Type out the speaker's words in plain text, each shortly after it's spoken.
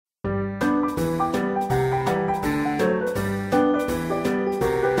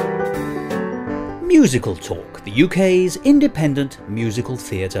Musical Talk, the UK's independent musical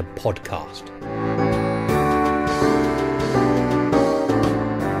theatre podcast.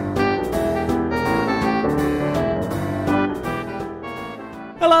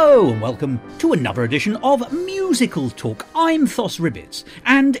 Hello and welcome to another edition of Musical Talk. I'm Thos Ribbits,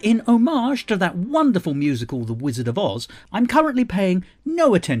 and in homage to that wonderful musical The Wizard of Oz, I'm currently paying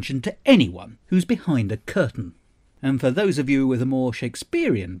no attention to anyone who's behind a curtain. And for those of you with a more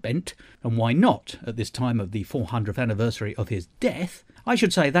Shakespearean bent, and why not at this time of the 400th anniversary of his death, I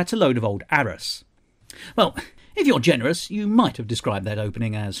should say that's a load of old arras. Well, if you're generous, you might have described that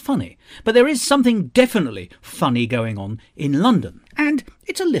opening as funny, but there is something definitely funny going on in London, and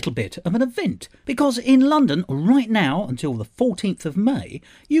it's a little bit of an event, because in London right now until the 14th of May,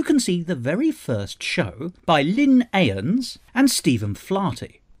 you can see the very first show by Lynn Ahrens and Stephen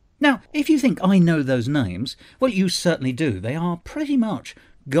Flaherty. Now, if you think I know those names, well, you certainly do. They are pretty much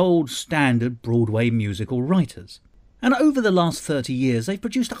gold standard Broadway musical writers. And over the last 30 years, they've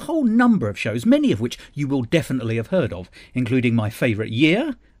produced a whole number of shows, many of which you will definitely have heard of, including My Favourite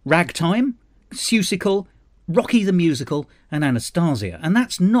Year, Ragtime, Seussical, Rocky the Musical, and Anastasia. And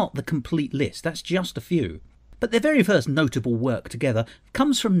that's not the complete list, that's just a few. But their very first notable work together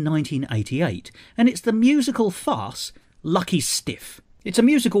comes from 1988, and it's the musical farce Lucky Stiff. It's a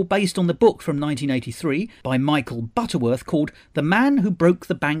musical based on the book from 1983 by Michael Butterworth called The Man Who Broke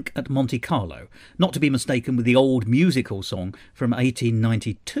the Bank at Monte Carlo, not to be mistaken with the old musical song from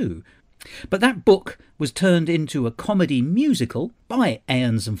 1892. But that book was turned into a comedy musical by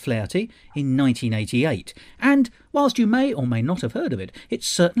Ahrens and Flaherty in 1988, and whilst you may or may not have heard of it, it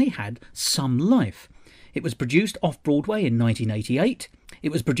certainly had some life. It was produced off-Broadway in 1988,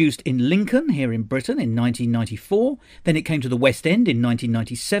 it was produced in Lincoln here in Britain in 1994, then it came to the West End in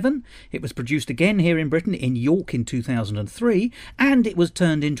 1997, it was produced again here in Britain in York in 2003, and it was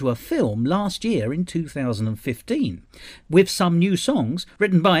turned into a film last year in 2015, with some new songs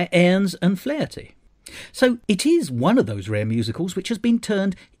written by Ahrens and Flaherty. So it is one of those rare musicals which has been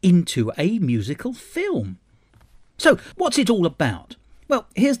turned into a musical film. So what's it all about? Well,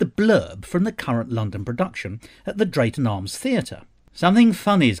 here's the blurb from the current London production at the Drayton Arms Theatre. Something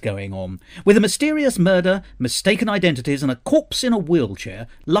funny's going on. With a mysterious murder, mistaken identities and a corpse in a wheelchair,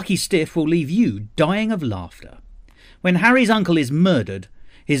 Lucky Stiff will leave you dying of laughter. When Harry's uncle is murdered,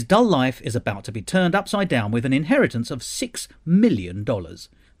 his dull life is about to be turned upside down with an inheritance of $6 million.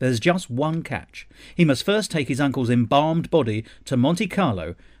 There's just one catch. He must first take his uncle's embalmed body to Monte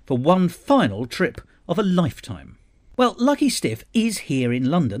Carlo for one final trip of a lifetime. Well, Lucky Stiff is here in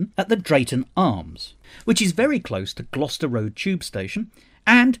London at the Drayton Arms, which is very close to Gloucester Road Tube Station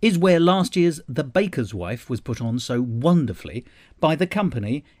and is where last year's The Baker's Wife was put on so wonderfully by the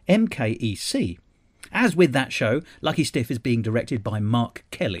company MKEC. As with that show, Lucky Stiff is being directed by Mark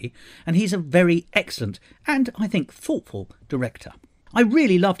Kelly, and he's a very excellent and, I think, thoughtful director. I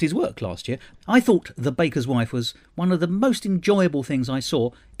really loved his work last year. I thought The Baker's Wife was one of the most enjoyable things I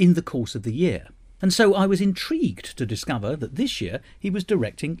saw in the course of the year. And so I was intrigued to discover that this year he was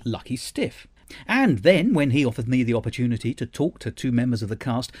directing Lucky Stiff. And then, when he offered me the opportunity to talk to two members of the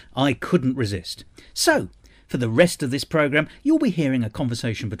cast, I couldn't resist. So, for the rest of this programme, you'll be hearing a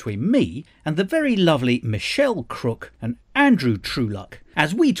conversation between me and the very lovely Michelle Crook and Andrew Trueluck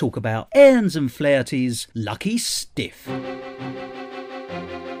as we talk about Ahrens and Flaherty's Lucky Stiff.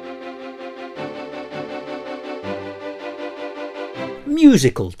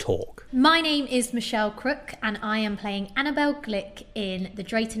 Musical Talk. My name is Michelle Crook and I am playing Annabel Glick in the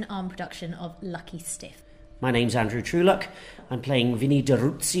Drayton Arm production of Lucky Stiff. My name's Andrew Trueluck. I'm playing Vinnie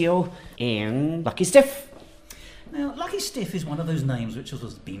D'Aruzio in Lucky Stiff. Now, Lucky Stiff is one of those names which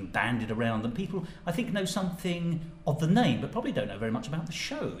has been bandied around, and people, I think, know something of the name, but probably don't know very much about the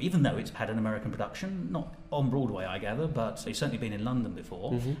show, even though it's had an American production, not on Broadway, I gather, but it's certainly been in London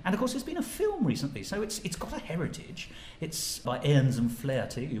before. Mm-hmm. And, of course, there's been a film recently, so it's got a heritage. It's by Ahrens and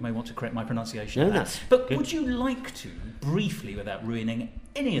Flaherty. You may want to correct my pronunciation. No, that's But good. Would you like to, briefly, without ruining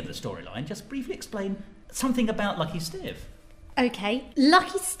any of the storyline, just briefly explain something about Lucky Stiff? Okay,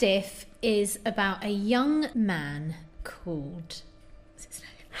 Lucky Stiff is about a young man called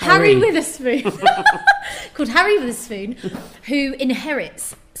Harry Witherspoon. Called Harry Witherspoon, who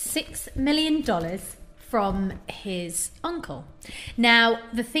inherits $6 million from his uncle. Now,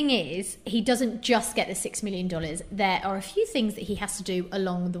 the thing is, he doesn't just get the $6 million. There are a few things that he has to do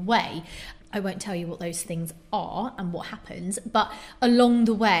along the way. I won't tell you what those things are and what happens, but along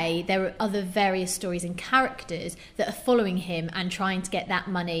the way there are other various stories and characters that are following him and trying to get that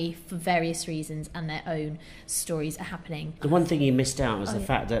money for various reasons, and their own stories are happening. The one thing he missed out was the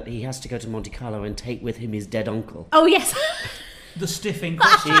fact that he has to go to Monte Carlo and take with him his dead uncle. Oh, yes. The stiff in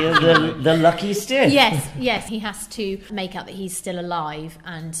question. The lucky stiff. Yes, he has to make out that he's still alive,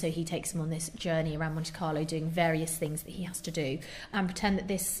 and so he takes him on this journey around Monte Carlo doing various things that he has to do and pretend that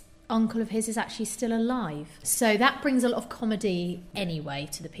this uncle of his is actually still alive. So that brings a lot of comedy anyway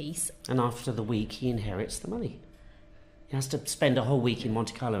to the piece. And after the week, he inherits the money. He has to spend a whole week in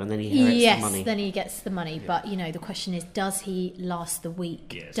Monte Carlo and then he inherits the money. Yes, then he gets the money. Yeah. But, the question is, does he last the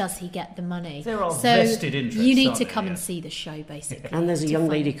week? Yes. Does he get the money? There are vested interests, you need to come and see the show, basically. And there's a young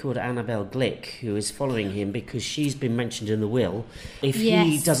lady called Annabelle Glick who is following him because she's been mentioned in the will. If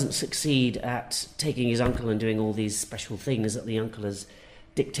he doesn't succeed at taking his uncle and doing all these special things that the uncle has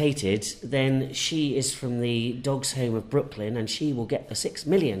dictated, then she is from the Dogs Home of Brooklyn and she will get the 6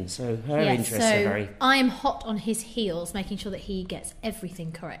 million. So her interests are very... I am hot on his heels, making sure that he gets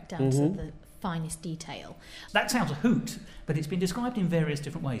everything correct down to the finest detail. That sounds a hoot, but it's been described in various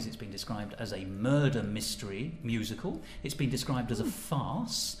different ways. It's been described as a murder mystery musical. It's been described as a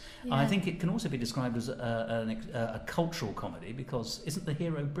farce. Yeah. I think it can also be described as a cultural comedy, because isn't the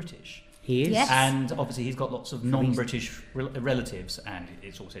hero British? He is. Yes. And obviously he's got lots of non-British relatives, and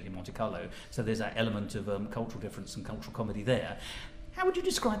it's all set in Monte Carlo, so there's that element of cultural difference and cultural comedy there. How would you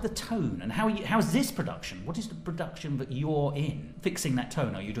describe the tone, and how's this production? What is the production that you're in? Fixing that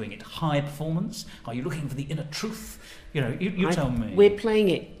tone, are you doing it high performance? Are you looking for the inner truth? You tell me. We're playing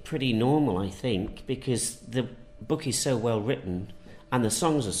it pretty normal, I think, because the book is so well written, and the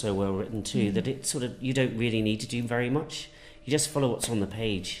songs are so well written too, that it you don't really need to do very much. You just follow what's on the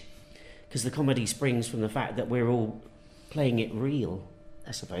page. Because the comedy springs from the fact that we're all playing it real,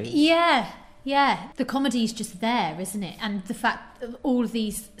 I suppose. Yeah. The comedy's just there, isn't it? And the fact of all of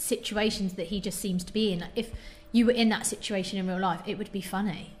these situations that he just seems to be in. If you were in that situation in real life, it would be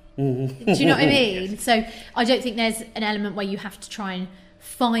funny. Do you know what I mean? So I don't think there's an element where you have to try and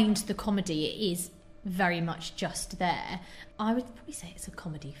find the comedy. It is very much just there. I would probably say it's a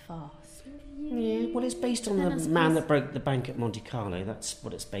comedy farce. Yeah, well, it's based on the man that broke the bank at Monte Carlo. That's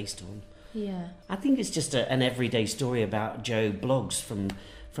what it's based on. Yeah. I think it's just an everyday story about Joe Bloggs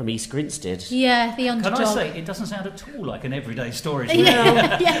from East Grinstead. Yeah, the underdog. Can I say, it doesn't sound at all like an everyday story to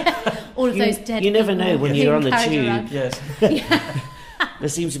yeah. All of those dead people. You never know when you're on the tube. Around. Yes. Yeah. There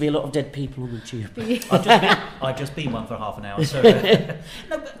seems to be a lot of dead people on the tube. I've just been one for half an hour. So no,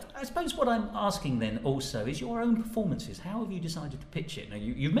 but I suppose what I'm asking then also is your own performances. How have you decided to pitch it? Now,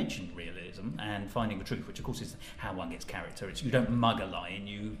 you've mentioned realism and finding the truth, which of course is how one gets character. You don't mug a line,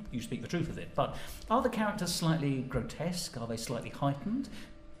 you speak the truth of it. But are the characters slightly grotesque? Are they slightly heightened?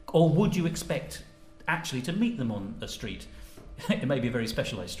 Or would you expect actually to meet them on a street? It may be a very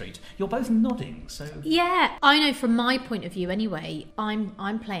specialised street. You're both nodding, so... Yeah, I know from my point of view anyway,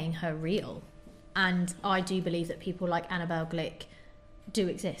 I'm playing her real. And I do believe that people like Annabelle Glick do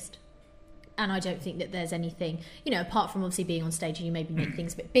exist. And I don't think that there's anything... apart from obviously being on stage and you maybe make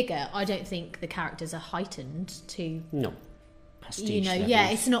things a bit bigger, I don't think the characters are heightened to... No. Prestige levels. Yeah,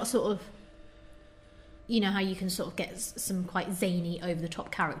 it's not sort of... how you can sort of get some quite zany,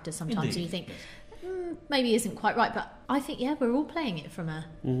 over-the-top characters sometimes. Indeed. And you think... maybe isn't quite right, but I think we're all playing it from a...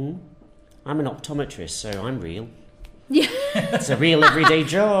 I'm an optometrist, so I'm real. Yeah. It's a real everyday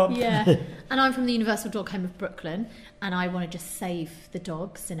job. Yeah. And I'm from the Universal Dog Home of Brooklyn, and I want to just save the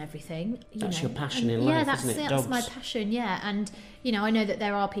dogs and everything. That's your passion in life, isn't it? That's my passion, yeah. And, I know that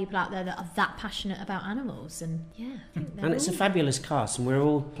there are people out there that are that passionate about animals, and and it's a fabulous cast, and we're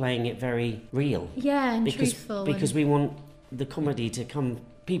all playing it very real. Yeah, and truthful. Because we want the comedy to come...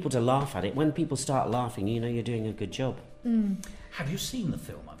 people to laugh at it. When people start laughing, you're doing a good job. Have you seen the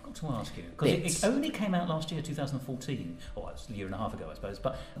film? I've got to ask you. Because it only came out last year, 2014. Or it was a year and a half ago, I suppose.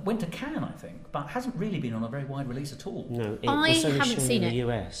 But went to Cannes, I think. But hasn't really been on a very wide release at all. No, it was only shown in the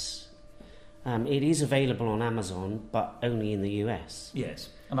US. It is available on Amazon, but only in the US. Yes.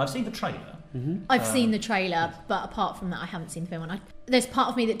 And I've seen the trailer. I've seen the trailer, but apart from that, I haven't seen the film. There's part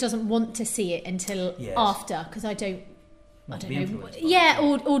of me that doesn't want to see it until after, because I don't know. Yeah,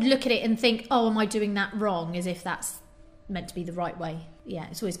 or look at it and think, oh, am I doing that wrong? As if that's meant to be the right way. Yeah,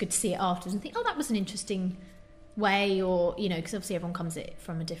 it's always good to see it afterwards and think, oh, that was an interesting way, or because obviously everyone comes at it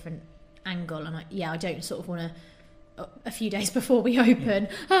from a different angle, and I don't sort of want to a few days before we open,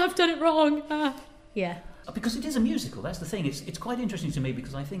 I've done it wrong. Yeah, because it is a musical. That's the thing. It's quite interesting to me,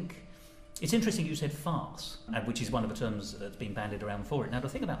 because I think it's interesting you said farce, which is one of the terms that's been bandied around for it. Now, the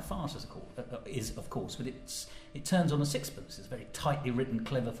thing about farce is, of course, that it turns on a sixpence. It's a very tightly written,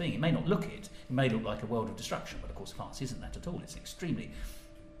 clever thing. It may not look it. It may look like a world of destruction, but of course, farce isn't that at all. It's an extremely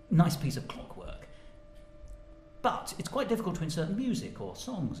nice piece of clockwork. But it's quite difficult to insert music or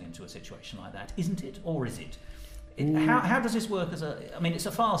songs into a situation like that, isn't it? Or is it? How does this work as a... I mean, it's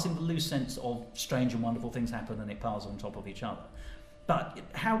a farce in the loose sense of strange and wonderful things happen and it piles on top of each other. But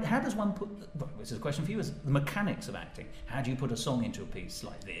how does one put... Well, this is a question for you, is the mechanics of acting. How do you put a song into a piece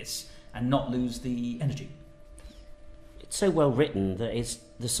like this and not lose the energy? It's so well written that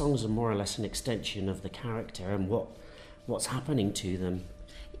the songs are more or less an extension of the character and what's happening to them.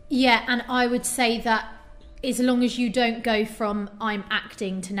 Yeah, and I would say that as long as you don't go from I'm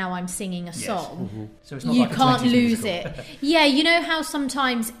acting to now I'm singing a song, mm-hmm. So it's not you like can't lose musical. it. Yeah, you know how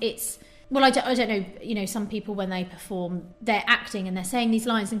sometimes it's... Well, I don't know, you know, some people when they perform, they're acting and they're saying these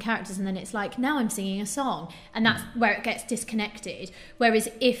lines and characters and then it's like, now I'm singing a song. And that's where it gets disconnected. Whereas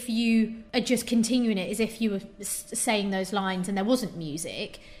if you are just continuing it as if you were saying those lines and there wasn't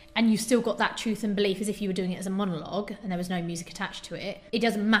music and you still got that truth and belief as if you were doing it as a monologue and there was no music attached to it, it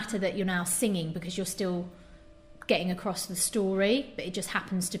doesn't matter that you're now singing because you're still getting across the story, but it just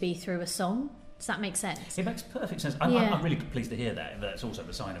happens to be through a song. Does that make sense? It makes perfect sense. I'm really pleased to hear that. That's also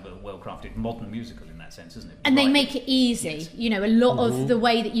the sign of a well-crafted modern musical in that sense, isn't it? And they make it easy. Yes. You know, a lot of the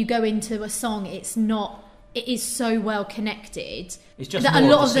way that you go into a song, it is so well connected. It's just that more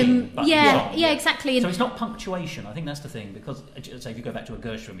a lot of the them, scene, yeah, exactly. So it's not punctuation. I think that's the thing, because say if you go back to a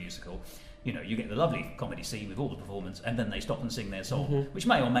Gershwin musical, you know, you get the lovely comedy scene with all the performance, and then they stop and sing their song, which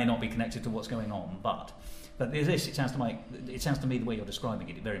may or may not be connected to what's going on, but this, it sounds to me the way you're describing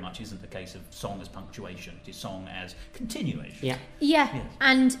it, it very much isn't the case of song as punctuation. It is song as continuation. Yeah. Yes.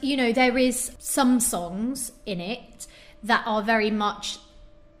 And you know, there is some songs in it that are very much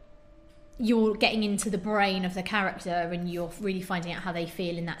you're getting into the brain of the character and you're really finding out how they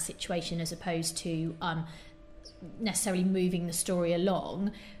feel in that situation, as opposed to necessarily moving the story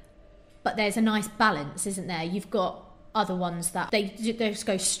along. But there's a nice balance, isn't there? You've got other ones that they just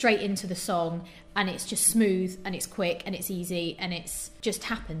go straight into the song and it's just smooth and it's quick and it's easy and it's just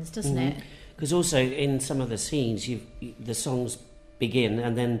happens, doesn't it? Because also in some of the scenes, the songs begin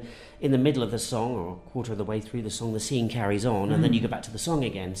and then in the middle of the song or a quarter of the way through the song, the scene carries on and then you go back to the song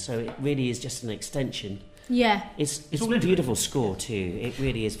again. So it really is just an extension. Yeah. It's a beautiful score too. It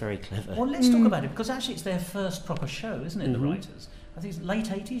really is very clever. Well, let's talk about it, because actually it's their first proper show, isn't it, the writers? I think it's late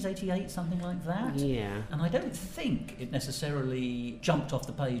 80s, 88, something like that. Yeah. And I don't think it necessarily jumped off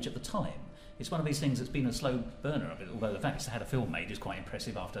the page at the time. It's one of these things that's been a slow burner of it, although the fact it's had a film made is quite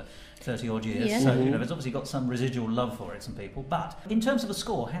impressive after 30 odd years. Yeah. So, you know, there's obviously got some residual love for it, some people. But in terms of the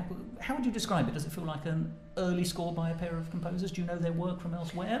score, how would you describe it? Does it feel like an early score by a pair of composers? Do you know their work from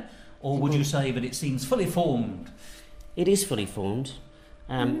elsewhere? Or would you say that it seems fully formed? It is fully formed.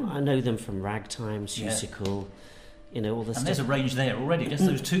 I know them from Ragtime, Seussical, you know, all the stuff. And there's a range there already, just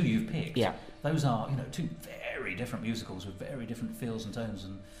those two you've picked. Yeah. Those are, you know, two very different musicals with very different feels and tones.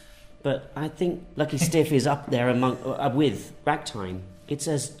 But I think Lucky Stiff is up there with Ragtime. It's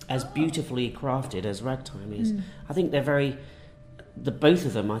as beautifully crafted as Ragtime is. I think they're both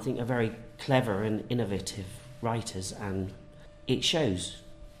of them, I think, are very clever and innovative writers, and it shows.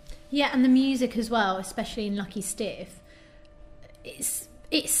 Yeah, and the music as well, especially in Lucky Stiff, it's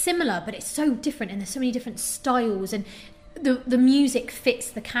similar, but it's so different, and there's so many different styles, and the music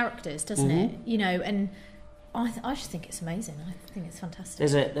fits the characters, doesn't it? You know, and I just think it's amazing. I think it's fantastic.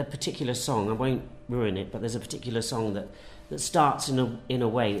 There's a particular song, I won't ruin it, but there's a particular song that starts in a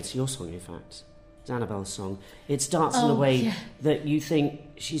way, it's your song in fact, it's Annabelle's song. It starts in a way that you think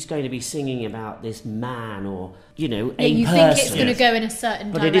she's going to be singing about this man or, you know, a person. You think it's going to go in a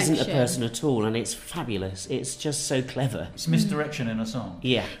certain but direction. it isn't a person at all, and it's fabulous. It's just so clever. It's misdirection in a song.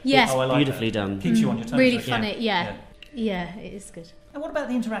 Yeah. Yes. Oh, I like beautifully that. done. Keeps you on your toes. Really like, funny, yeah, it is good. And what about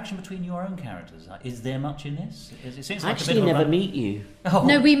the interaction between your own characters? Is there much in this? It seems like Actually, a bit of never meet you. Oh.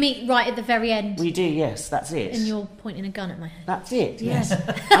 No, we meet right at the very end. We do, yes, that's it. And you're pointing a gun at my head. That's it, yes.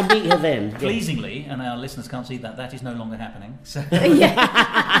 I meet her then. Pleasingly, and our listeners can't see that is no longer happening. So.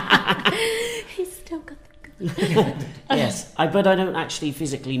 He's still got the gun. Yes, but I don't actually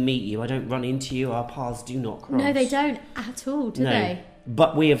physically meet you. I don't run into you. Our paths do not cross. No, they don't at all, do they?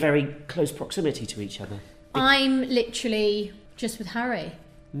 But we are very close proximity to each other. I'm literally just with Harry.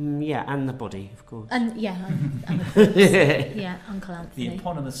 Yeah, and the body, of course. And yeah, Uncle Anthony. The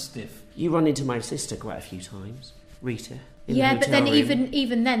eponymous Stiff. You run into my sister quite a few times, Rita. Yeah, but then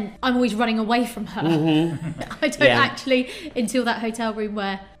even then, I'm always running away from her. I don't actually, until that hotel room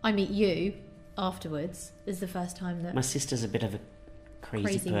where I meet you afterwards, is the first time that... My sister's a bit of a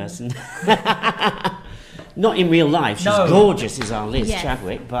crazy person. Not in real life. She's gorgeous, is our Liz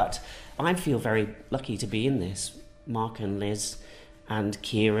Chadwick, but I feel very lucky to be in this. Mark and Liz and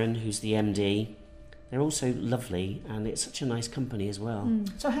Kieran, who's the MD, they're all so lovely, and it's such a nice company as well.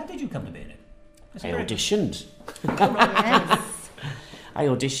 So how did you come to be in it? I auditioned. Yes. I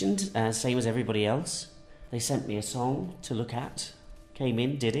auditioned, same as everybody else. They sent me a song to look at, came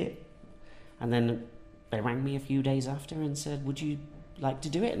in, did it, and then they rang me a few days after and said, would you like to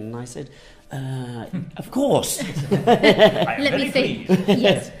do it? And I said, of course. I am very pleased.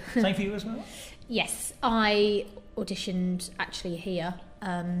 Yes. Same for you as well? Yes, I auditioned actually here.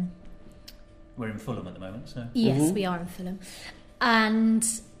 We're in Fulham at the moment, so... Yes, we are in Fulham. And,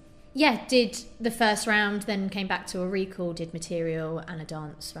 yeah, did the first round, then came back to a recall, did material and a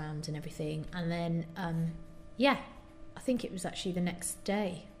dance round and everything. And then, I think it was actually the next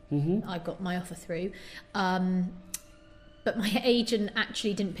day I got my offer through. But my agent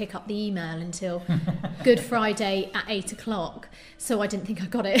actually didn't pick up the email until Good Friday at 8 o'clock, so I didn't think I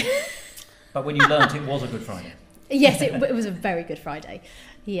got it. But when you learnt it was a Good Friday. Yes, it was a very good Friday.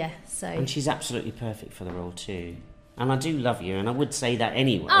 Yeah, so... And she's absolutely perfect for the role too. And I do love you, and I would say that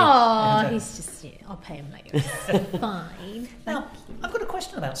anyway. Oh, he's just... Yeah, I'll pay him later. Fine. Now, I've got a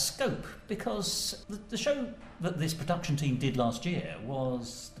question about scope, because the show that this production team did last year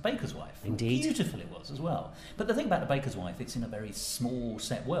was The Baker's Wife. Indeed. Beautiful it was as well. But the thing about The Baker's Wife, it's in a very small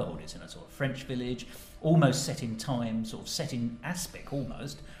set world. It's in a sort of French village, almost set in time, sort of set in aspect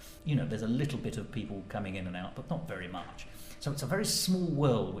almost. You know, there's a little bit of people coming in and out, but not very much. So it's a very small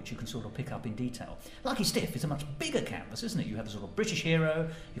world which you can sort of pick up in detail. Lucky Stiff is a much bigger canvas, isn't it? You have the sort of British hero,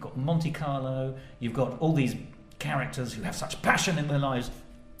 you've got Monte Carlo, you've got all these characters who have such passion in their lives,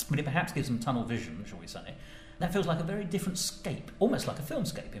 but it perhaps gives them tunnel vision, shall we say. That feels like a very different scape, almost like a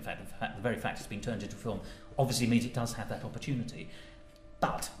filmscape. In fact, the very fact it's been turned into a film obviously means it does have that opportunity.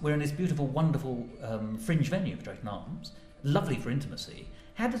 But we're in this beautiful, wonderful fringe venue for Drayton Arms, lovely for intimacy.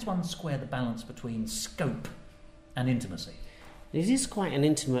 How does one square the balance between scope and intimacy? It is quite an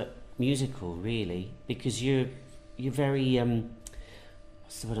intimate musical, really, because you're very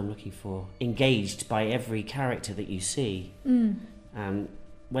what's the word I'm looking for? Engaged by every character that you see.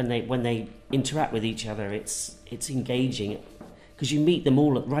 When they interact with each other, it's engaging, because you meet them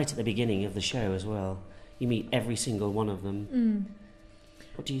all right at the beginning of the show as well. You meet every single one of them.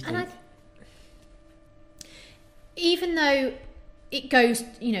 What do you think? Even though it goes,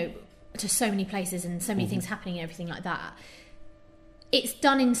 to so many places and so many things happening and everything like that, it's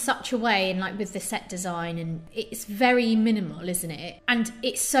done in such a way, and like with the set design, and it's very minimal, isn't it? And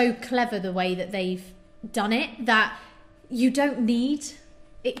it's so clever the way that they've done it that you don't need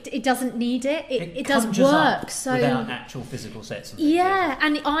it. It doesn't need it. It does work. So without actual physical sets. Yeah,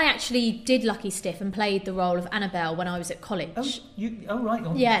 and I actually did Lucky Stiff and played the role of Annabelle when I was at college.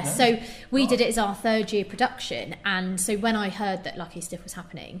 Right. Yeah, so we did it as our third year production, and so when I heard that Lucky Stiff was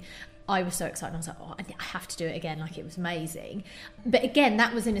happening, I was so excited. I was like, I have to do it again. Like, it was amazing. But again,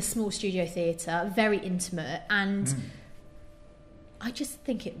 that was in a small studio theatre, very intimate, and I just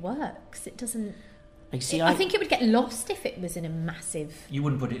think it works. It doesn't... I think it would get lost if it was in a massive... You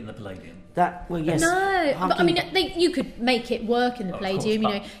wouldn't put it in the Palladium? Yes. No, but I mean, you could make it work in the Palladium.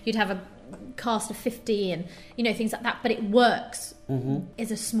 Course, you'd have a cast of 50 and, things like that, but it works as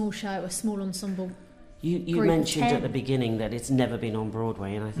a small show, a small ensemble. You mentioned at the beginning that it's never been on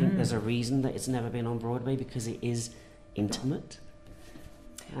Broadway, and I think there's a reason that it's never been on Broadway, because it is intimate.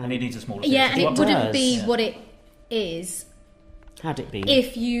 And it needs a smaller... Yeah, and it wouldn't be what it is... Had it been...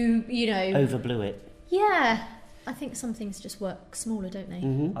 If you overblew it. Yeah. I think some things just work smaller, don't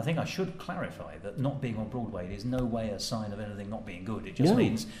they? I think I should clarify that not being on Broadway is no way a sign of anything not being good. It just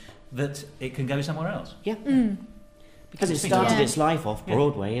means that it can go somewhere else. Yeah. Because it started its life off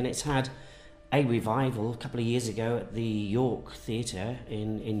Broadway, and it's had a revival a couple of years ago at the York Theatre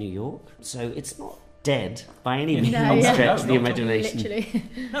in New York. So it's not dead by any stretch of the imagination. Literally.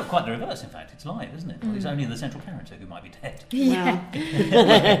 No, quite the reverse, in fact. It's live, isn't it? It's only the central character who might be dead.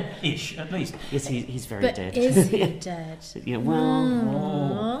 Yeah. Ish, at least. Yes, he's very but dead. Is he dead? Yeah,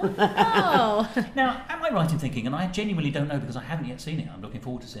 well... Oh. Now, am I right in thinking, and I genuinely don't know because I haven't yet seen it, I'm looking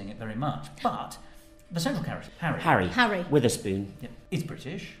forward to seeing it very much, but the central character, Harry. Witherspoon. Is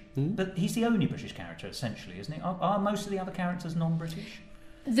British, but he's the only British character, essentially, isn't he? Are most of the other characters non-British?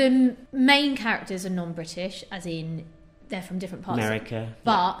 The main characters are non-British, as in they're from different parts America,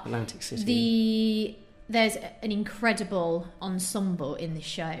 but Atlantic City. There's an incredible ensemble in this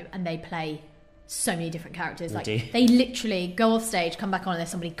show, and they play so many different characters. Like, they literally go off stage, come back on, and there's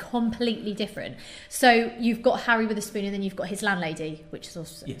somebody completely different. So you've got Harry Witherspoon, and then you've got his landlady, which is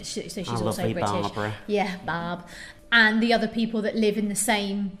also so she's also British. Barbara. Yeah, Barb. And the other people that live in the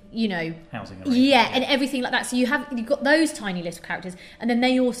same, housing. And everything like that. So you've got those tiny little characters, and then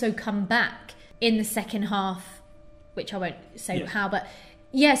they also come back in the second half, which I won't say how, but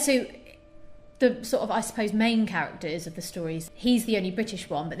so the sort of, I suppose, main characters of the stories, he's the only British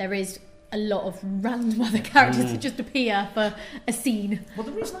one, but there is a lot of random other characters to just appear for a scene. Well,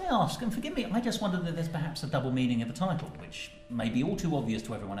 the reason I ask, and forgive me, I just wonder that there's perhaps a double meaning of the title, which may be all too obvious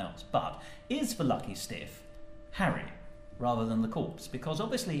to everyone else, but is for Lucky Stiff Harry rather than the corpse? Because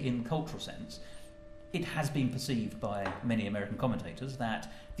obviously in cultural sense, it has been perceived by many American commentators that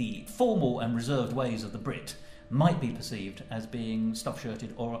the formal and reserved ways of the Brit might be perceived as being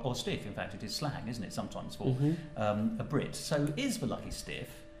stuff-shirted or stiff. In fact, it is slang, isn't it, sometimes for a Brit. So is the Lucky Stiff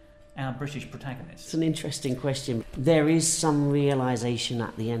our British protagonist? It's an interesting question. There is some realisation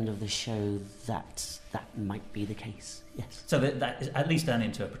at the end of the show that might be the case, yes. So that is at least an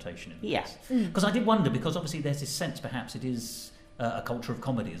interpretation. Yes. Because I did wonder, because obviously there's this sense perhaps it is a culture of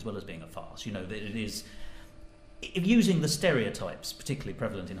comedy as well as being a farce, you know, that it is using the stereotypes particularly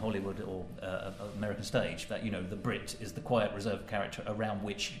prevalent in Hollywood or American stage, that, you know, the Brit is the quiet, reserved character around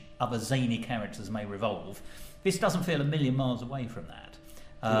which other zany characters may revolve. This doesn't feel a million miles away from that.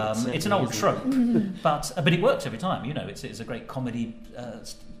 It's an old trope, but it works every time. You know, it's a great comedy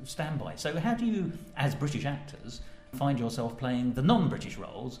standby. So how do you, as British actors, find yourself playing the non-British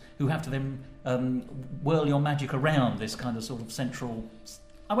roles who have to then whirl your magic around this kind of sort of central,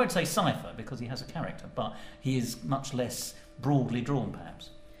 I won't say cipher because he has a character, but he is much less broadly drawn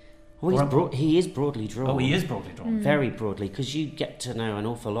perhaps. Well, he is broadly drawn. Oh, he is broadly drawn. Very broadly, because you get to know an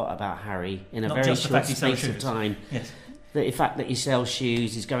awful lot about Harry in a Not very just the short fact he sells space of shoes. time. Yes. The fact that he sells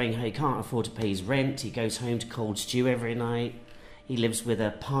shoes, he's going home, he can't afford to pay his rent, he goes home to cold stew every night, he lives with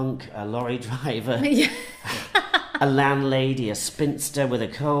a punk, a lorry driver, a landlady, a spinster with a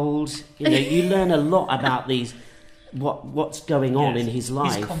cold. You know, you learn a lot about these, what's going on in his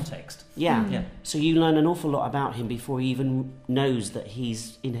life. His context. Yeah. So you learn an awful lot about him before he even knows that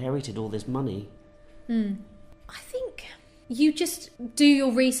he's inherited all this money. I think you just do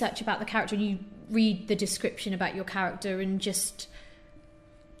your research about the character and you read the description about your character and just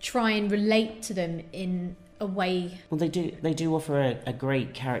try and relate to them in a way. Well, they do offer a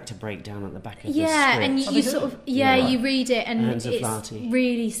great character breakdown at the back of the script. Yeah, and you sort of you read it and it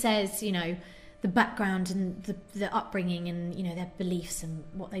really says, you know, the background and the upbringing and, you know, their beliefs and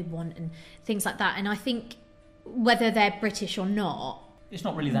what they want and things like that. And I think whether they're British or not, it's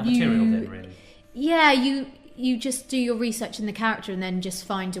not really that material then, really. Yeah, you just do your research in the character and then just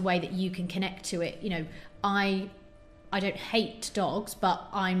find a way that you can connect to it. You know, I don't hate dogs, but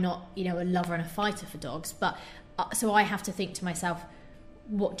I'm not, you know, a lover and a fighter for dogs. But so I have to think to myself,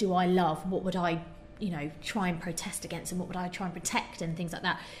 what do I love? What would I, you know, try and protest against, and what would I try and protect, and things like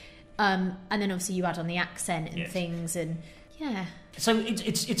that. And then obviously you add on the accent and things, and yeah. So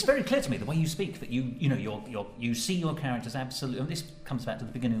it's very clear to me the way you speak that you see your characters absolutely. And this comes back to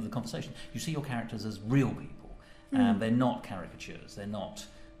the beginning of the conversation. You see your characters as real people. They're not caricatures, they're not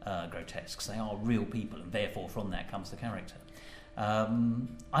grotesques, they are real people, and therefore from that comes the character.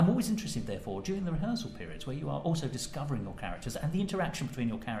 I'm always interested, therefore, during the rehearsal periods where you are also discovering your characters and the interaction between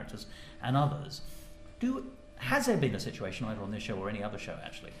your characters and others. Has there been a situation, either on this show or any other show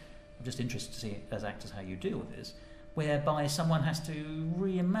actually, I'm just interested to see as actors how you deal with this, whereby someone has to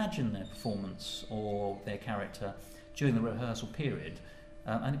reimagine their performance or their character during the rehearsal period?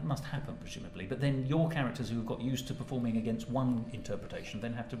 And it must happen, presumably. But then your characters who have got used to performing against one interpretation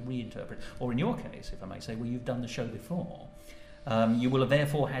then have to reinterpret. Or in your case, if I may say, well, you've done the show before. You will have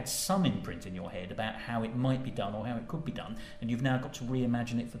therefore had some imprint in your head about how it might be done or how it could be done, and you've now got to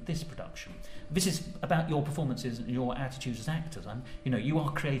reimagine it for this production. This is about your performances and your attitudes as actors. And you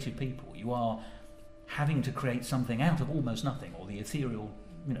are creative people. You are having to create something out of almost nothing, or the ethereal.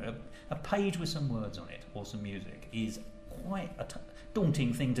 A page with some words on it or some music is quite a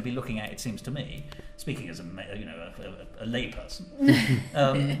daunting thing to be looking at, it seems to me, speaking as a layperson.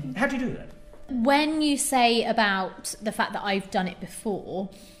 How do you do that? When you say about the fact that I've done it before,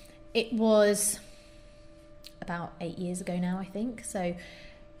 it was about 8 years ago now, I think. So,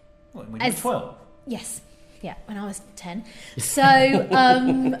 when you were 12? Yes, yeah, when I was 10. So,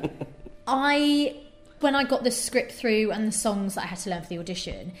 when I got the script through and the songs that I had to learn for the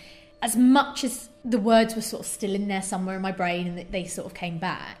audition, as much as the words were sort of still in there somewhere in my brain and they sort of came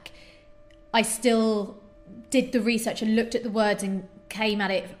back, I still did the research and looked at the words and came at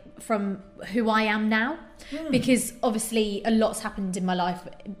it from who I am now. Because obviously a lot's happened in my life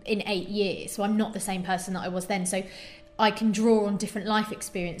in 8 years, so I'm not the same person that I was then. So I can draw on different life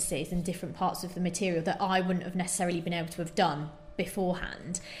experiences and different parts of the material that I wouldn't have necessarily been able to have done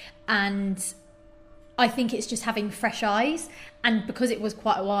beforehand. And I think it's just having fresh eyes, and because it was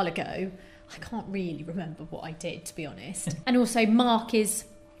quite a while ago, I can't really remember what I did, to be honest. And also Mark is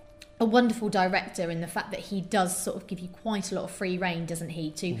a wonderful director in the fact that he does sort of give you quite a lot of free rein, doesn't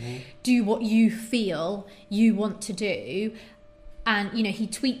he, to do what you feel you want to do, and he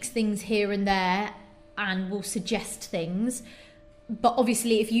tweaks things here and there and will suggest things. But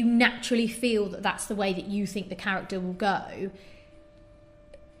obviously, if you naturally feel that that's the way that you think the character will go,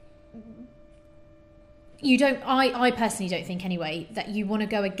 you don't. I personally don't think anyway that you want to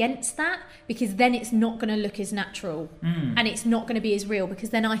go against that, because then it's not going to look as natural and it's not going to be as real. Because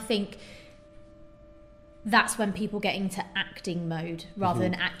then I think that's when people get into acting mode rather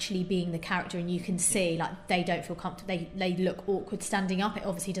than actually being the character, and you can see like they don't feel comfortable. They look awkward standing up. It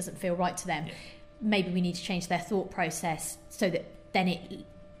obviously doesn't feel right to them. Yeah. Maybe we need to change their thought process so that then it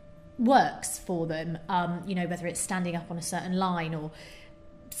works for them. Whether it's standing up on a certain line or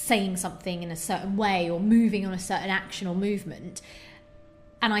saying something in a certain way or moving on a certain action or movement.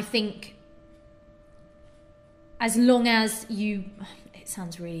 And I think as long as it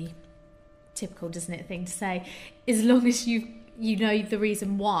sounds really typical, doesn't it, thing to say, as long as you know the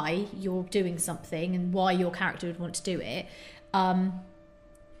reason why you're doing something and why your character would want to do it,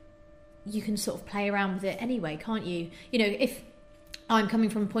 you can sort of play around with it anyway, can't you? If I'm coming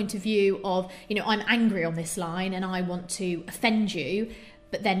from a point of view of, I'm angry on this line and I want to offend you,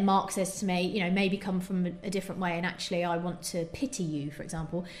 but then Mark says to me, maybe come from a different way and actually I want to pity you, for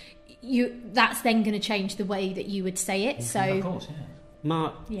example, that's then going to change the way that you would say it. So, of course, yeah.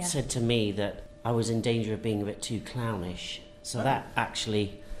 Mark said to me that I was in danger of being a bit too clownish. So that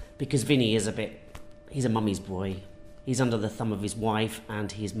actually, because Vinny is he's a mummy's boy. He's under the thumb of his wife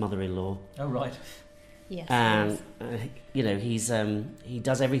and his mother-in-law. Oh, right. Yes. And, he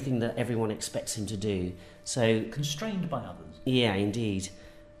does everything that everyone expects him to do. So constrained by others. Yeah, indeed.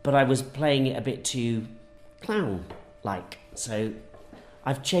 But I was playing it a bit too clown-like. So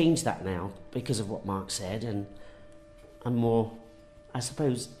I've changed that now because of what Mark said, and I'm more, I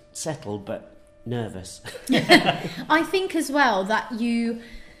suppose, settled but nervous. I think as well that you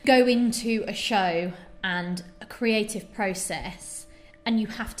go into a show and a creative process and you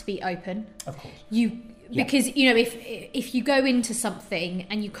have to be open. Of course. Because, if you go into something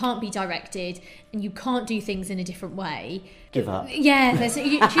and you can't be directed and you can't do things in a different way... Give up. Yeah, do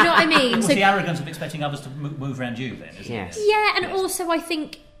you know what I mean? It's the arrogance of expecting others to move around you then, isn't it? Yeah, and also I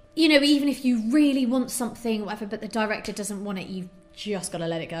think, even if you really want something, whatever, but the director doesn't want it, you've just got to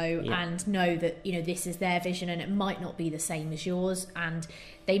let it go and know that, this is their vision and it might not be the same as yours, and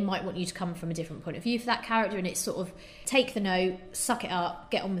they might want you to come from a different point of view for that character, and it's sort of take the note, suck it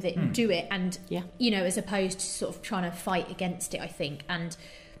up, get on with it and do it, and as opposed to sort of trying to fight against it, I think. And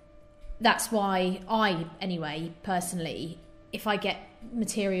that's why I, anyway, personally, if I get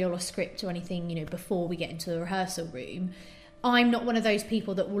material or script or anything, before we get into the rehearsal room, I'm not one of those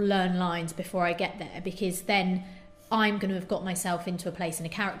people that will learn lines before I get there, because then I'm going to have got myself into a place in a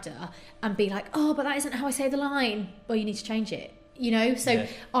character and be like, oh, but that isn't how I say the line. Well, you need to change it, So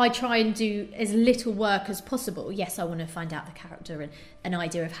I try and do as little work as possible. Yes, I want to find out the character and an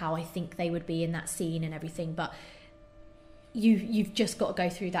idea of how I think they would be in that scene and everything. But you've just got to go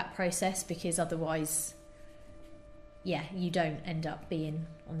through that process, because otherwise, you don't end up being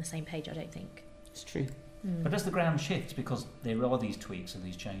on the same page, I don't think. It's true. But as the ground shifts, because there are these tweaks and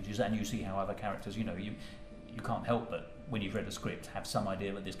these changes, and you see how other characters, you can't help but, when you've read a script, have some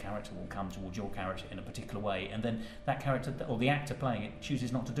idea that this character will come towards your character in a particular way, and then that character, or the actor playing it,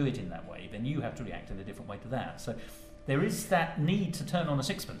 chooses not to do it in that way, then you have to react in a different way to that. So there is that need to turn on a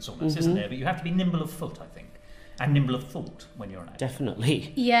sixpence almost, isn't there? But you have to be nimble of foot, I think, and nimble of thought when you're an actor.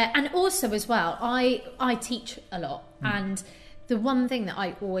 Definitely. Yeah, and also as well, I teach a lot, and the one thing that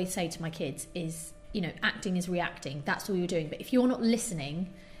I always say to my kids is, acting is reacting. That's all you're doing. But if you're not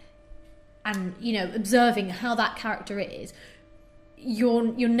listening and observing how that character is, you're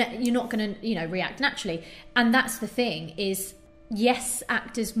not going to react naturally. And that's the thing is, yes,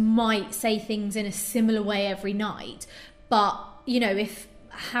 actors might say things in a similar way every night, but if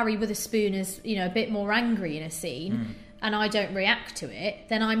Harry Witherspoon is a bit more angry in a scene and I don't react to it,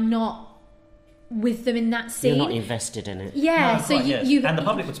 then I'm not with them in that scene. You're not invested in it. Yeah, no, so quite, you and the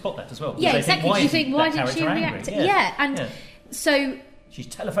public would spot that as well. Yeah, exactly. You think, why did she react? So she's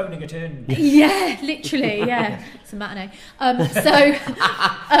telephoning it in. Yeah, literally. Yeah, it's a matinee.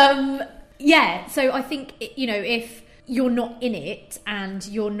 So I think if you're not in it and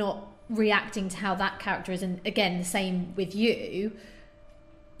you're not reacting to how that character is, and again the same with you,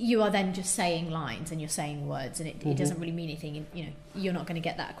 you are then just saying lines and you're saying words, and it doesn't really mean anything, and you're not going to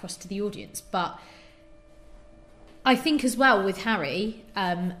get that across to the audience. But I think as well with Harry,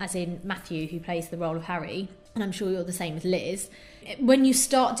 as in Matthew, who plays the role of Harry, and I'm sure you're the same with Liz, when you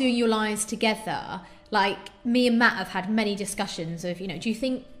start doing your lines together, like me and Matt have had many discussions of, do you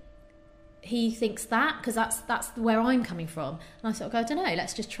think he thinks that? Because that's where I'm coming from. And I sort of go, I don't know,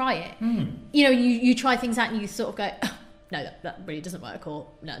 let's just try it. You try things out and you sort of go, no, that really doesn't work, or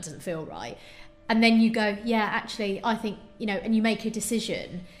no, it doesn't feel right. And then you go, yeah, actually, I think, and you make a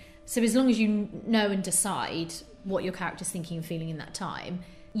decision. So as long as you know and decide what your character's thinking and feeling in that time,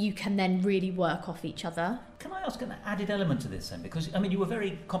 you can then really work off each other. Can I ask an added element to this then? Because, you were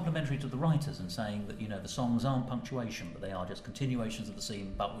very complimentary to the writers in saying that, the songs aren't punctuation, but they are just continuations of the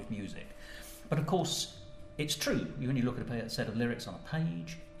scene, but with music. But of course, it's true. When you look at a set of lyrics on a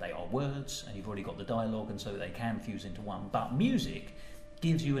page, they are words, and you've already got the dialogue, and so they can fuse into one. But music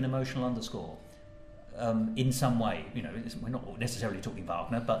gives you an emotional underscore. In some way, we're not necessarily talking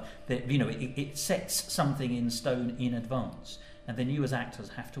Wagner, but it sets something in stone in advance, and then you as actors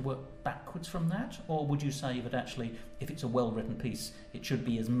have to work backwards from that. Or would you say that actually, if it's a well-written piece, it should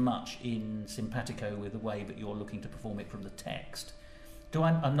be as much in simpatico with the way that you're looking to perform it from the text?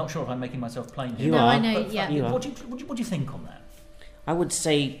 I'm not sure if I'm making myself plain here. You are. I know. Yeah. What do you think on that? I would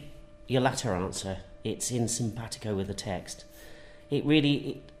say your latter answer. It's in simpatico with the text. It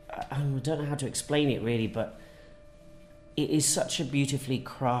really. I don't know how to explain it really, but it is such a beautifully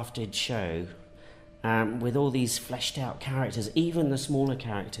crafted show with all these fleshed out characters, even the smaller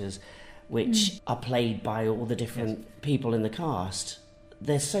characters, which are played by all the different people in the cast.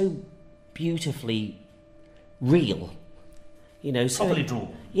 They're so beautifully real, So Properly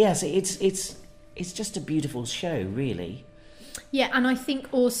drawn. Yes, it's just a beautiful show, really. Yeah, and I think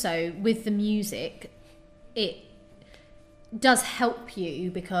also with the music, it does help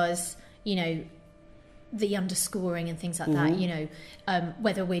you because the underscoring and things like that,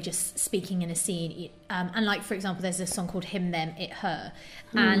 whether we're just speaking in a scene, and like for example there's a song called Him Them It Her,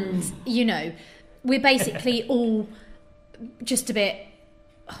 and we're basically all just a bit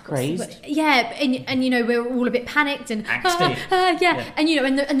crazed, and we're all a bit panicked and and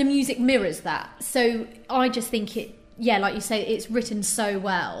the music mirrors that. So I just think like you say, it's written so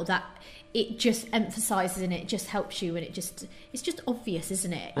well that it just emphasises and it just helps you, and it's just obvious,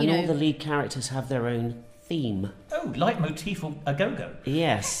 isn't it? And all the lead characters have their own theme. Oh, leitmotif of a go-go.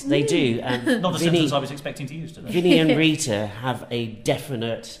 Yes, they do. And not a sentence I was expecting to use today. Vinny and Rita have a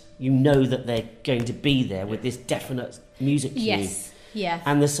definite, that they're going to be there with this definite music cue. Yes, yeah.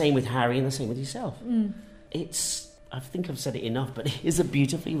 And the same with Harry and the same with yourself. I think I've said it enough, but it is a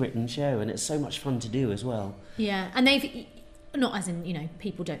beautifully written show, and it's so much fun to do as well. Yeah, and they've... Not as in,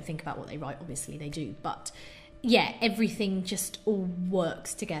 people don't think about what they write, obviously they do, but everything just all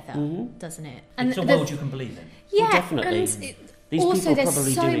works together, doesn't it? And it's a world you can believe in. Yeah, well, definitely. And also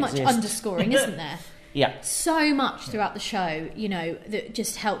there's so much underscoring, isn't there? Yeah. So much throughout the show, that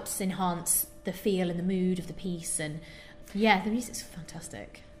just helps enhance the feel and the mood of the piece, and the music's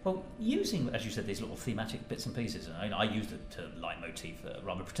fantastic. Well, using, as you said, these little thematic bits and pieces, and I use the term leitmotif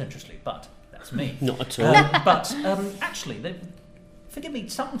rather pretentiously, but that's me. Not at all. But actually, forgive me,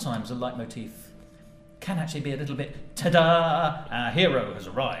 sometimes a leitmotif can actually be a little bit, ta-da, our hero has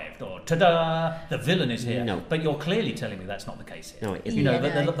arrived, or ta-da, the villain is here. No. But you're clearly telling me that's not the case here. No, it isn't.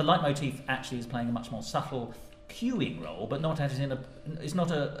 The leitmotif actually is playing a much more subtle cueing role, but not as in it's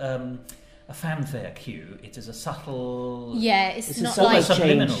not a fanfare cue. It is a subtle... Yeah, it's not like...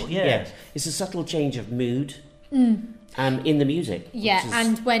 subliminal, yeah. It's a subtle change of mood in the music. Yeah,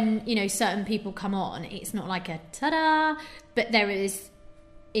 and when, certain people come on, it's not like a ta-da, but there is,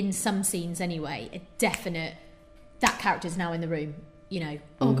 in some scenes anyway, a definite... That character's now in the room,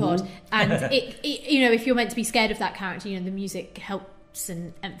 oh God. And, it if you're meant to be scared of that character, the music helps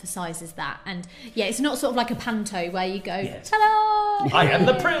and emphasises that, and it's not sort of like a panto where you go ta-da, I am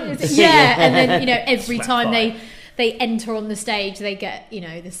the prince, and then every time they enter on the stage they get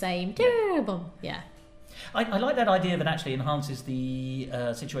the same boom. I like that idea that actually enhances the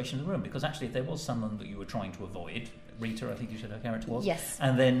situation in the room, because actually if there was someone that you were trying to avoid, Rita, I think you said her character was, yes,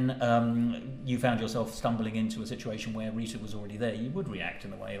 and then you found yourself stumbling into a situation where Rita was already there, you would react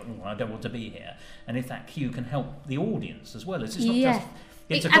in the way, I don't want to be here. And if that cue can help the audience as well, it's just not just...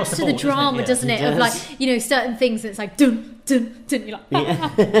 It's it adds to the drama, doesn't it? Of like, certain things, and it's like dun dun dun. You're like,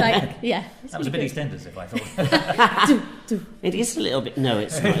 that was a bit EastEnders, if I thought. Dun, dun. It is a little bit. No,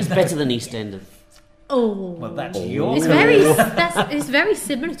 it's not. It's better than EastEnders. Oh, well, that's your. It's very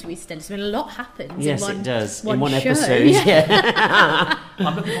similar to EastEnders. I mean, a lot happens. Yes, in one, it does. One in one show. episode. Yeah.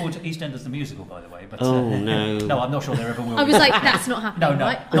 I'm looking forward to EastEnders the musical, by the way. But no. No, I'm not sure there ever will. I was like, that's not happening. No,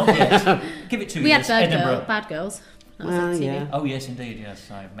 right? Not yet. Give it 2 years. We had Edinburgh. Bad Girls. Well, yeah. Oh yes, indeed. Yes,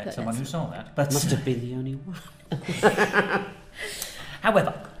 I met someone who saw that. But must have been the only one.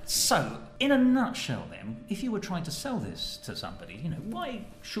 However, so in a nutshell, then, if you were trying to sell this to somebody, why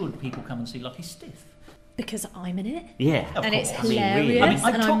should people come and see Lucky Stiff? Because I'm in it. Yeah, and course. it's hilarious.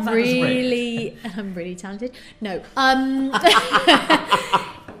 I I'm really talented. No,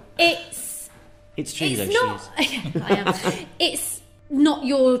 it's It's true, though, she is. I am. It's not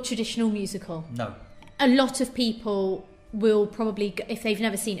your traditional musical. No. A lot of people will probably, if they've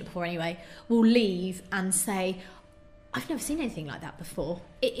never seen it before anyway, will leave and say, I've never seen anything like that before.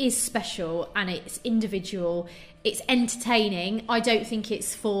 It is special and it's individual. It's entertaining. I don't think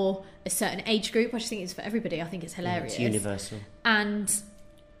it's for a certain age group. I just think it's for everybody. I think it's hilarious. It's universal. And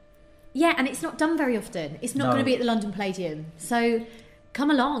yeah, and it's not done very often. It's not going to be at the London Palladium. So come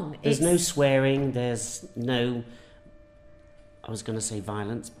along. There's no swearing. There's no, I was going to say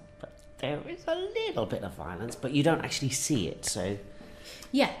violence, but there is a little bit of violence, but you don't actually see it, so...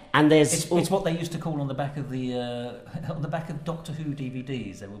 Yeah, and there's it's what they used to call on the back of the on the back of Doctor Who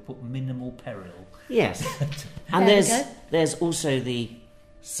DVDs. They would put minimal peril. Yes, and there's also the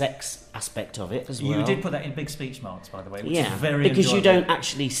sex aspect of it as well. You did put that in big speech marks, by the way, which is very because enjoyable. You don't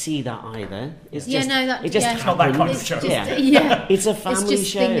actually see that either. It's just, it's not that kind of show. It's a family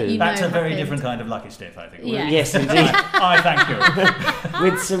show. That's a very different kind of Lucky Stiff, I think. Yeah. Yes, indeed. I thank you.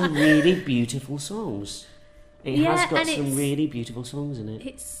 With some really beautiful songs. It has got some really beautiful songs in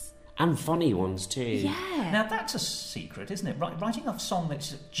it. And funny ones too. Yeah. Now that's a secret, isn't it? Writing a song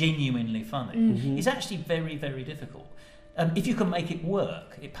that's genuinely funny is actually very, very difficult. If you can make it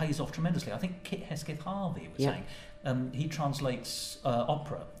work, it pays off tremendously. I think Kit Hesketh Harvey was saying he translates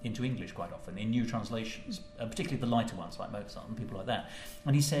opera into English quite often in new translations, particularly the lighter ones like Mozart and people like that.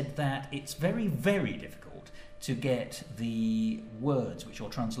 And he said that it's very, very difficult to get the words which you're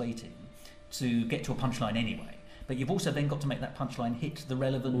translating to get to a punchline anyway. But you've also then got to make that punchline hit the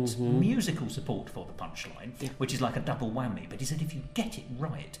relevant musical support for the punchline, which is like a double whammy. But he said if you get it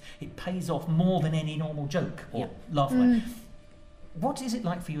right, it pays off more than any normal joke or laugh line. What is it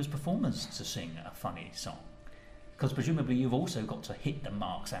like for you as performers to sing a funny song? Because presumably you've also got to hit the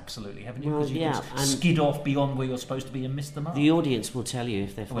marks absolutely, haven't you? Because you can skid off beyond where you're supposed to be and miss the mark. The audience will tell you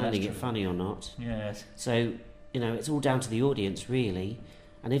if they're finding it funny or not. Yes. So, it's all down to the audience, really.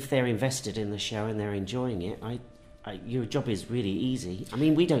 And if they're invested in the show and they're enjoying it, your job is really easy. I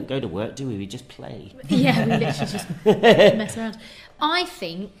mean, we don't go to work, do we? We just play. Yeah, we literally just mess around. I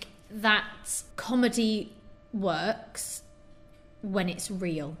think that comedy works when it's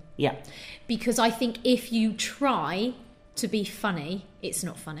real. Yeah. Because I think if you try to be funny, it's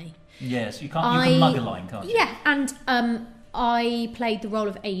not funny. Yes, you can mug a line, can't you? Yeah, and I played the role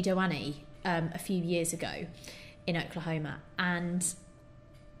of Ado Annie a few years ago in Oklahoma, and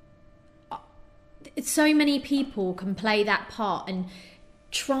so many people can play that part and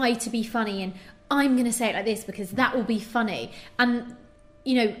try to be funny, and I'm going to say it like this because that will be funny. And,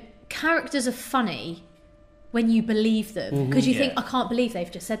 characters are funny when you believe them, because you think, I can't believe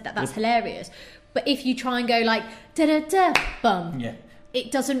they've just said that. That's hilarious. But if you try and go like, da-da-da, bum,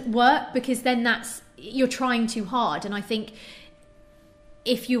 it doesn't work, because then you're trying too hard. And I think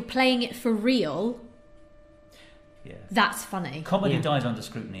if you're playing it for real... that's funny. Comedy dies under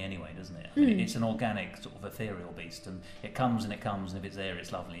scrutiny anyway, doesn't it? I mean, it's an organic, sort of ethereal beast, and it comes, and if it's there,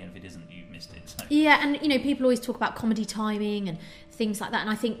 it's lovely, and if it isn't, you've missed it. So. Yeah, and people always talk about comedy timing and things like that, and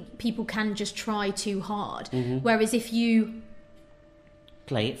I think people can just try too hard. Whereas if you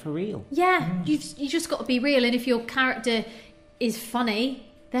play it for real, you just got to be real, and if your character is funny,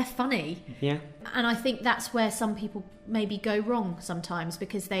 they're funny. Yeah, and I think that's where some people maybe go wrong sometimes,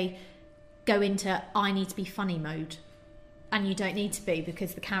 because they go into I need to be funny mode, and you don't need to be,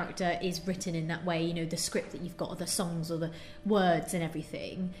 because the character is written in that way. The script that you've got, or the songs, or the words and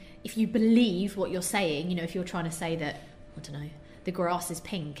everything. If you believe what you're saying, if you're trying to say that, I don't know, the grass is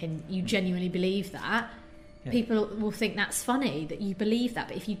pink, and you genuinely believe that, people will think that's funny, that you believe that.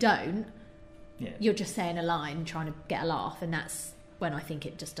 But if you don't, you're just saying a line trying to get a laugh, and that's when I think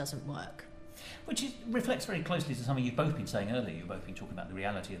it just doesn't work. Which reflects very closely to something you've both been saying earlier. You've both been talking about the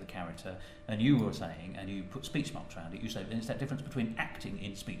reality of the character, and you were saying, and you put speech marks around it, you said it's that difference between acting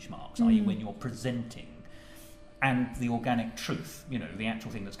in speech marks, i.e. when you're presenting, and the organic truth, the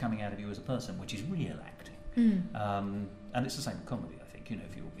actual thing that's coming out of you as a person, which is real acting. And it's the same with comedy, I think.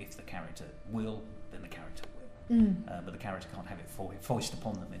 If the character will, then the character will. But the character can't have it foist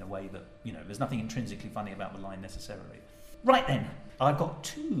upon them in a way that, there's nothing intrinsically funny about the line necessarily. Right then, I've got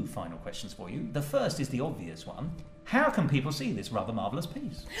two final questions for you. The first is the obvious one. How can people see this rather marvellous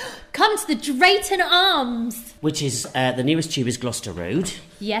piece? Come to the Drayton Arms! Which is, the nearest tube is Gloucester Road.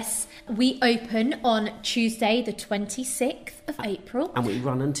 Yes, we open on Tuesday the 26th of April. And we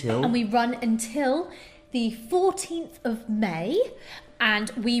run until the 14th of May. And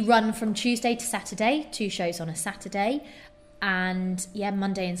we run from Tuesday to Saturday, 2 shows on a Saturday. And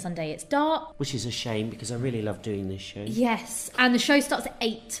Monday and Sunday it's dark. Which is a shame because I really love doing this show. Yes, and the show starts at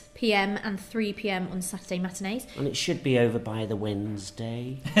 8 p.m. and 3 p.m. on Saturday matinees. And it should be over by the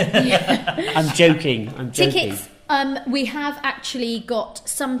Wednesday. I'm joking. Tickets, we have actually got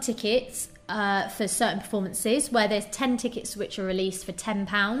some tickets for certain performances where there's 10 tickets which are released for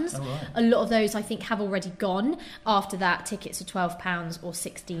 £10. Oh, right. A lot of those I think have already gone. After that, tickets are £12 or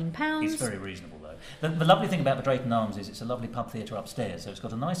 £16. It's very reasonable though. The lovely thing about the Drayton Arms is it's a lovely pub theatre upstairs, so it's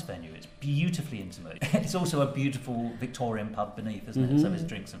got a nice venue. It's beautifully intimate. It's also a beautiful Victorian pub beneath, isn't it? So there's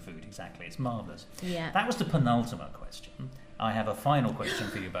drinks and food, exactly. It's marvellous. Yeah. That was the penultimate question. I have a final question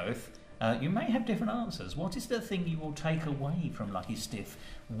for you both. You may have different answers. What is the thing you will take away from Lucky Stiff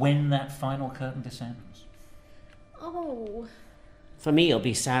when that final curtain descends? Oh. For me, it'll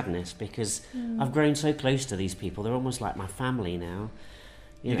be sadness because I've grown so close to these people. They're almost like my family now.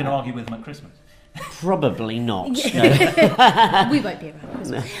 You're going to argue with them at Christmas? Probably not. No. We won't be around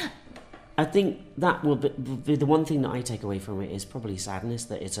Christmas. I think that will be the one thing that I take away from it is probably sadness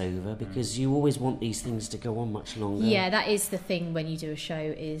that it's over because you always want these things to go on much longer. Yeah, that is the thing when you do a show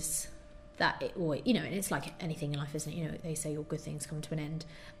is that it always, and it's like anything in life, isn't it? They say all good things come to an end.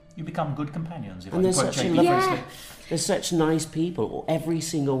 You become good companions. If and there's such nice people, every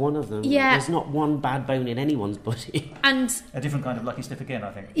single one of them. Yeah. There's not one bad bone in anyone's body. And a different kind of Lucky Stiff again,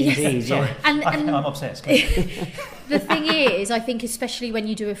 I think. Indeed, Sorry. And I'm obsessed. The thing is, I think especially when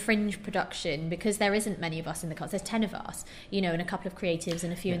you do a fringe production, because there isn't many of us in the cast, there's 10 of us, and a couple of creatives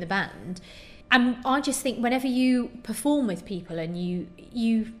and a few in the band. And I just think whenever you perform with people and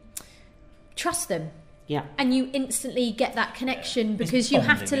you trust them, yeah. And you instantly get that connection because you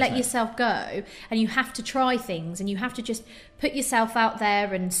have to let yourself go and you have to try things and you have to just put yourself out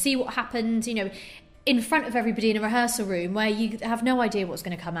there and see what happens, in front of everybody in a rehearsal room where you have no idea what's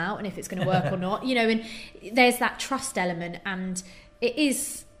going to come out and if it's going to work or not, and there's that trust element, and it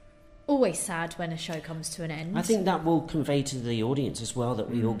is always sad when a show comes to an end. I think that will convey to the audience as well that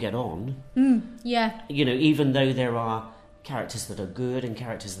we all get on. Yeah. Even though there are characters that are good and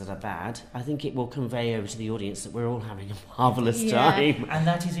characters that are bad, I think it will convey over to the audience that we're all having a marvellous time. And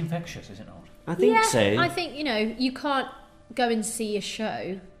that is infectious, is it not? I think so. I think, you can't go and see a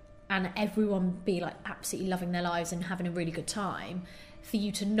show and everyone be like absolutely loving their lives and having a really good time for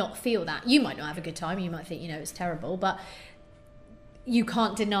you to not feel that. You might not have a good time, you might think, it's terrible, but you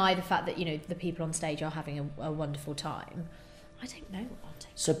can't deny the fact that, the people on stage are having a wonderful time. I don't know what I'll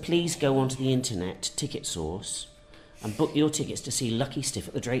take. So please go onto the internet, Ticket Source, and book your tickets to see Lucky Stiff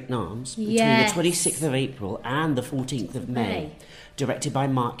at the Drayton Arms between the 26th of April and the 14th of May. Directed by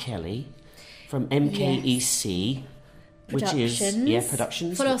Mark Kelly from MKEC, which is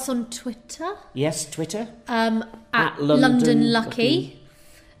Productions. Follow us on Twitter. Yes, Twitter. At London Lucky.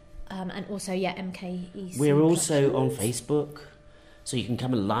 And also, MKEC. We're also on Facebook. So you can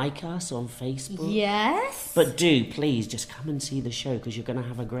come and like us on Facebook. Yes. But do, please, just come and see the show because you're going to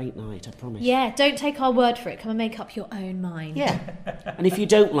have a great night, I promise. Yeah, don't take our word for it. Come and make up your own mind. Yeah. And if you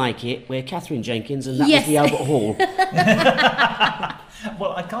don't like it, we're Catherine Jenkins and that was the Albert Hall.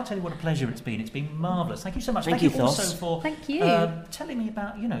 Well, I can't tell you what a pleasure it's been. It's been marvellous. Thank you so much. Thank you also for Thank you. telling me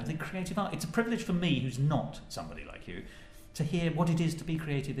about, the creative art. It's a privilege for me, who's not somebody like you, to hear what it is to be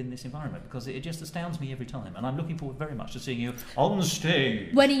creative in this environment, because it just astounds me every time, and I'm looking forward very much to seeing you on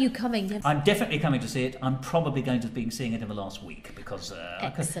stage. When are you coming? I'm definitely coming to see it. I'm probably going to be seeing it in the last week because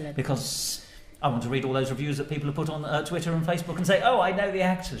because I want to read all those reviews that people have put on Twitter and Facebook and say, "Oh, I know the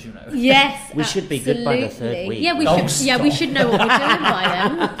actors," Yes, we should be good by the third week. Yeah, we should. Yeah, we should know what we're doing by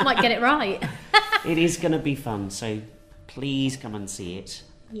then. Might get it right. It is going to be fun, so please come and see it.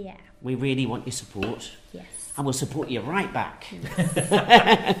 Yeah, we really want your support. Yes. And we'll support you right back.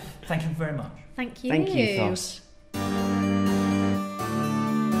 Thank you very much. Thank you. Thank you, Thos.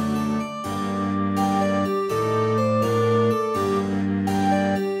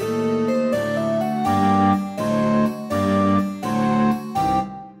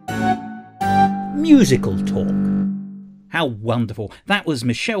 Musical talk. How wonderful. That was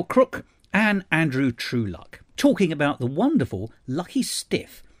Michelle Crook and Andrew Trueluck talking about the wonderful Lucky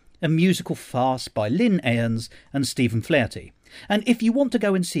Stiff, a musical farce by Lynn Ahrens and Stephen Flaherty. And if you want to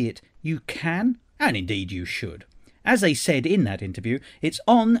go and see it, you can, and indeed you should. As they said in that interview, it's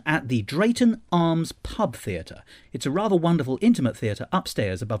on at the Drayton Arms Pub Theatre. It's a rather wonderful intimate theatre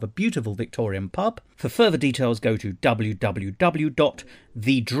upstairs above a beautiful Victorian pub. For further details, go to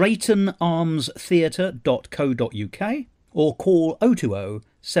www.thedraytonarmstheatre.co.uk or call 020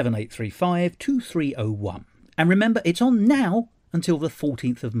 7835 2301. And remember, it's on now until the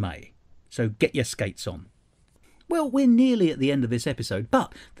 14th of May. So get your skates on. Well, we're nearly at the end of this episode,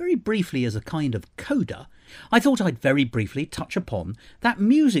 but very briefly as a kind of coda, I thought I'd very briefly touch upon that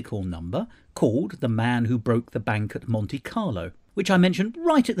musical number called The Man Who Broke the Bank at Monte Carlo, which I mentioned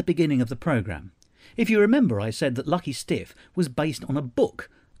right at the beginning of the programme. If you remember, I said that Lucky Stiff was based on a book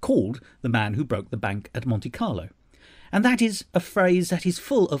called The Man Who Broke the Bank at Monte Carlo. And that is a phrase that is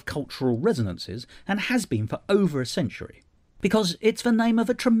full of cultural resonances and has been for over a century, because it's the name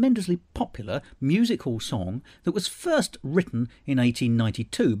of a tremendously popular music hall song that was first written in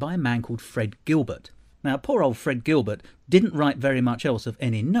 1892 by a man called Fred Gilbert. Now, poor old Fred Gilbert didn't write very much else of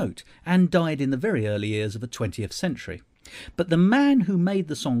any note and died in the very early years of the 20th century. But the man who made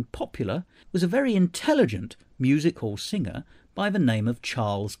the song popular was a very intelligent music hall singer by the name of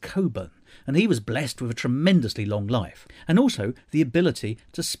Charles Coburn, and he was blessed with a tremendously long life, and also the ability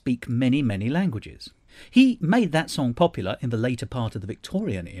to speak many, many languages. He made that song popular in the later part of the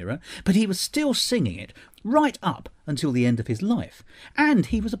Victorian era, but he was still singing it right up until the end of his life, and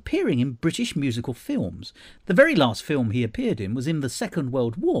he was appearing in British musical films. The very last film he appeared in was in the Second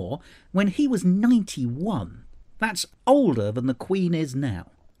World War, when he was 91. That's older than the Queen is now,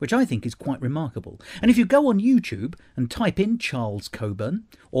 which I think is quite remarkable. And if you go on YouTube and type in Charles Coburn,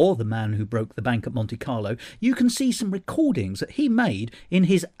 or The Man Who Broke the Bank at Monte Carlo, you can see some recordings that he made in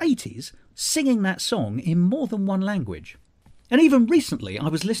his 80s singing that song in more than one language. And even recently I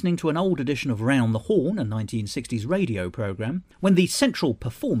was listening to an old edition of Round the Horn, a 1960s radio programme, when the central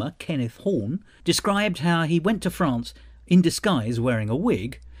performer, Kenneth Horne, described how he went to France in disguise wearing a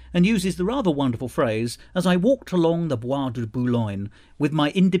wig, and uses the rather wonderful phrase, "as I walked along the Bois de Boulogne with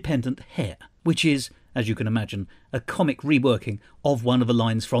my independent hair," which is, as you can imagine, a comic reworking of one of the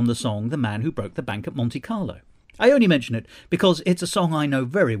lines from the song The Man Who Broke the Bank at Monte Carlo. I only mention it because it's a song I know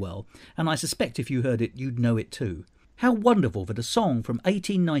very well, and I suspect if you heard it, you'd know it too. How wonderful that a song from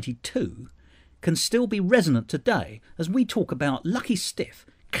 1892 can still be resonant today as we talk about Lucky Stiff,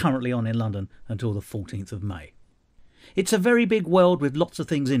 currently on in London until the 14th of May. It's a very big world with lots of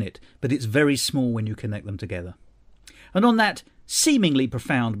things in it, but it's very small when you connect them together. And on that seemingly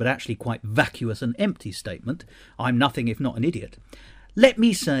profound but actually quite vacuous and empty statement, I'm nothing if not an idiot, let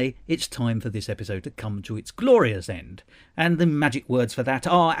me say it's time for this episode to come to its glorious end, and the magic words for that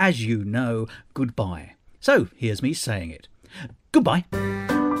are, as you know, goodbye. So here's me saying it. Goodbye.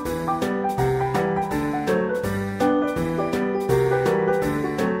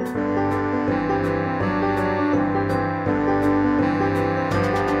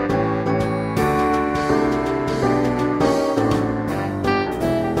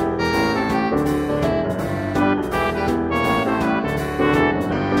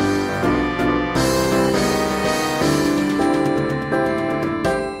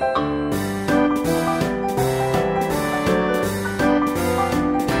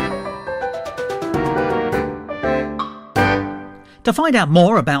 To find out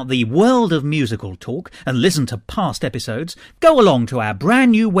more about the world of musical talk and listen to past episodes, go along to our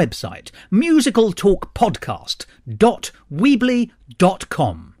brand new website,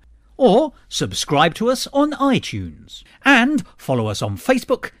 musicaltalkpodcast.weebly.com, or subscribe to us on iTunes, and follow us on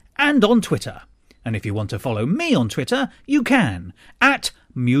Facebook and on Twitter. And if you want to follow me on Twitter, you can, at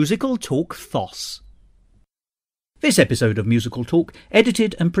musicaltalkthos. This episode of Musical Talk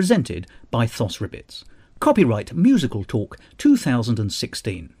edited and presented by Thos Ribbits. Copyright Musical Talk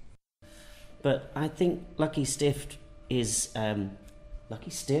 2016. But I think Lucky Stiff is Lucky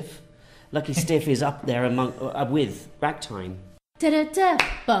Stiff is up there among with Ragtime. Da da da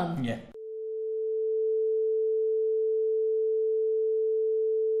bum. Yeah.